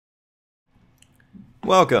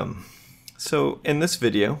Welcome! So in this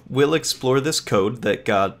video, we'll explore this code that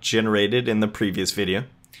got generated in the previous video.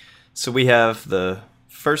 So we have the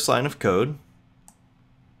first line of code.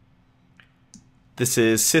 This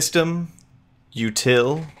is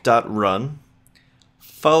system.util.run,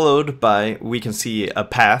 followed by, we can see a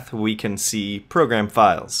path, we can see program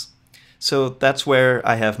files. So that's where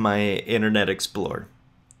I have my Internet Explorer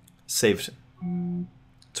saved.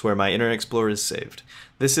 It's where my Internet Explorer is saved.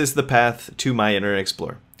 This is the path to my Internet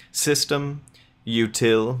Explorer.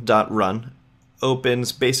 System.util.run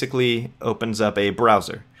basically opens up a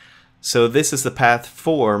browser. So this is the path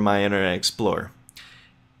for my Internet Explorer.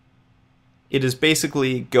 It is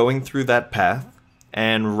basically going through that path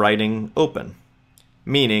and writing open,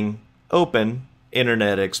 meaning open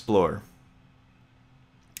Internet Explorer.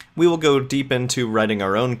 We will go deep into writing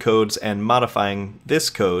our own codes and modifying this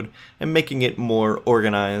code and making it more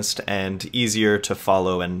organized and easier to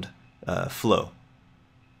follow and flow.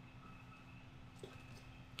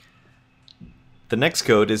 The next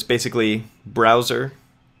code is basically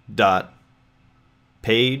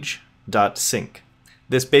browser.page.sync.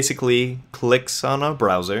 This basically clicks on a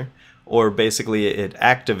browser, or basically it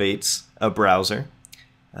activates a browser,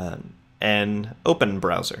 an open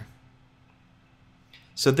browser.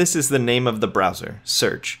 So this is the name of the browser,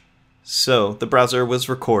 search. So the browser was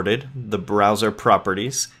recorded, the browser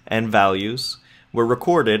properties and values were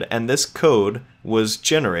recorded, and this code was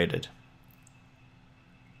generated.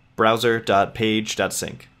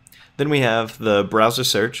 Browser.page.sync. Then we have the browser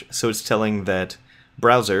search, so it's telling that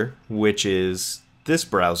browser, which is this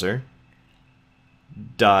browser,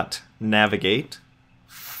 .navigate,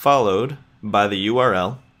 followed by the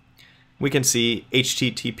URL. We can see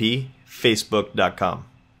http facebook.com.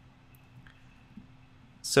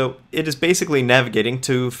 So it is basically navigating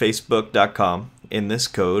to facebook.com in this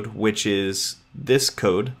code, which is this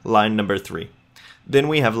code, line number 3. Then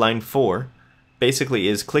we have line 4, basically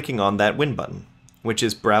is clicking on that win button, which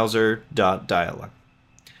is browser.dialog.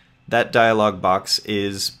 That dialog box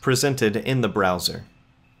is presented in the browser.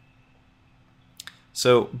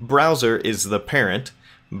 So browser is the parent,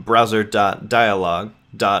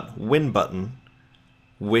 browser.dialog.win button,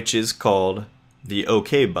 which is called the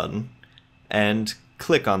OK button, and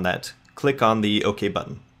click on that. Click on the OK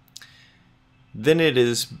button. Then it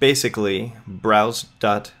is basically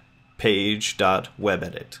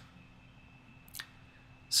browse.page.webedit.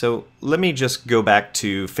 So let me just go back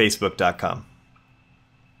to facebook.com.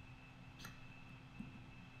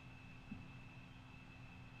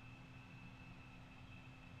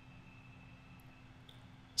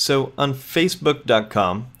 So on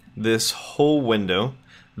facebook.com, this whole window,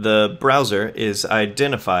 the browser is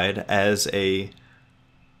identified as a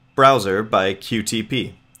browser by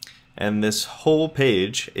QTP, and this whole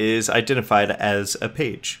page is identified as a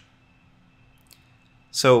page.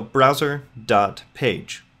 So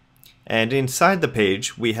browser.page, and inside the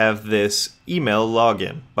page we have this email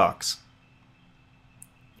login box,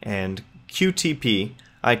 and QTP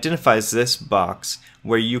identifies this box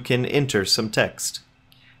where you can enter some text,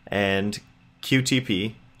 and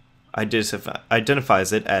QTP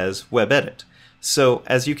identifies it as webedit. So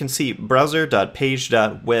as you can see,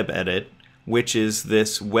 browser.page.webedit, which is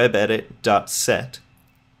this webedit.set.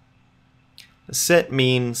 Set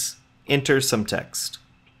means enter some text.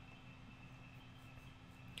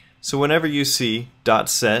 So whenever you see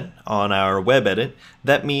 .set on our webedit,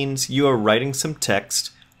 that means you are writing some text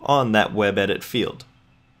on that webedit field.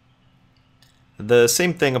 The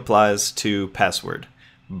same thing applies to password.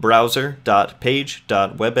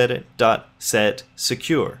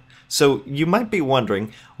 Browser.page.webedit.setSecure. So you might be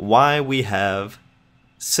wondering why we have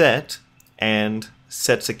set and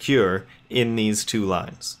setSecure in these two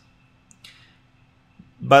lines.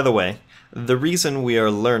 By the way, the reason we are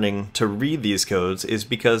learning to read these codes is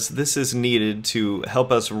because this is needed to help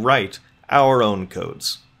us write our own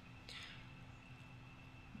codes.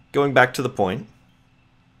 Going back to the point,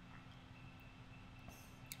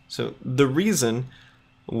 so the reason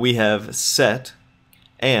we have set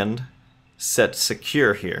and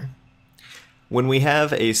setSecure here. When we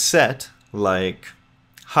have a set like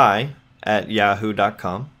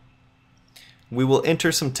hi@yahoo.com, we will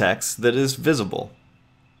enter some text that is visible.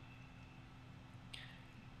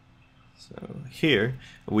 So here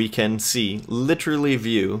we can literally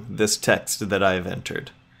view this text that I've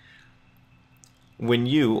entered. When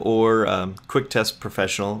you or Quick Test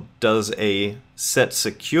Professional does a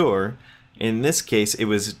setSecure, in this case it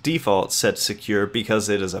was default setSecure because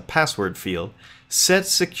it is a password field.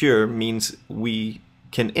 setSecure means we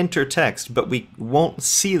can enter text, but we won't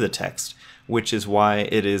see the text, which is why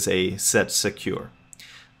it is a setSecure.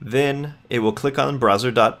 Then it will click on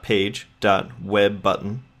browser.page.web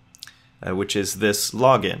button, which is this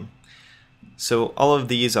login. So all of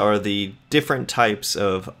these are the different types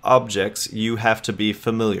of objects you have to be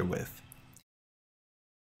familiar with.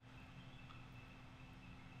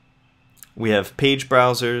 We have page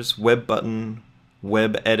browsers, web button,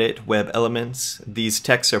 web edit, web elements. These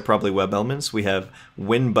texts are probably web elements. We have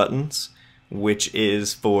Win buttons, which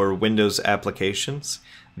is for Windows applications.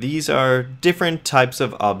 These are different types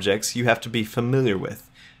of objects you have to be familiar with.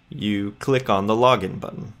 You click on the login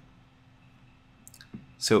button.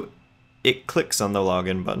 So it clicks on the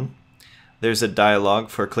login button. There's a dialog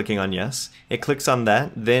for clicking on yes. It clicks on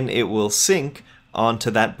that, then it will sync onto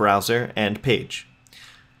that browser and page.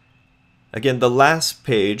 Again, the last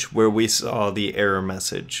page where we saw the error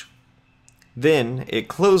message. Then it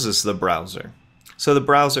closes the browser. So the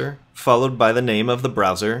browser, followed by the name of the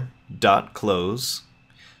browser, .close.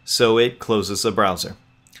 So it closes the browser.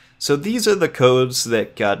 So these are the codes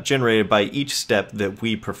that got generated by each step that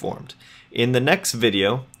we performed. In the next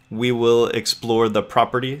video, we will explore the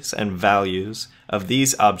properties and values of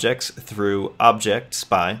these objects through Object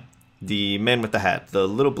Spy, the man with the hat, the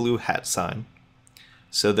little blue hat sign,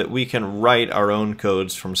 so that we can write our own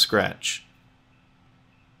codes from scratch.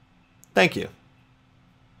 Thank you.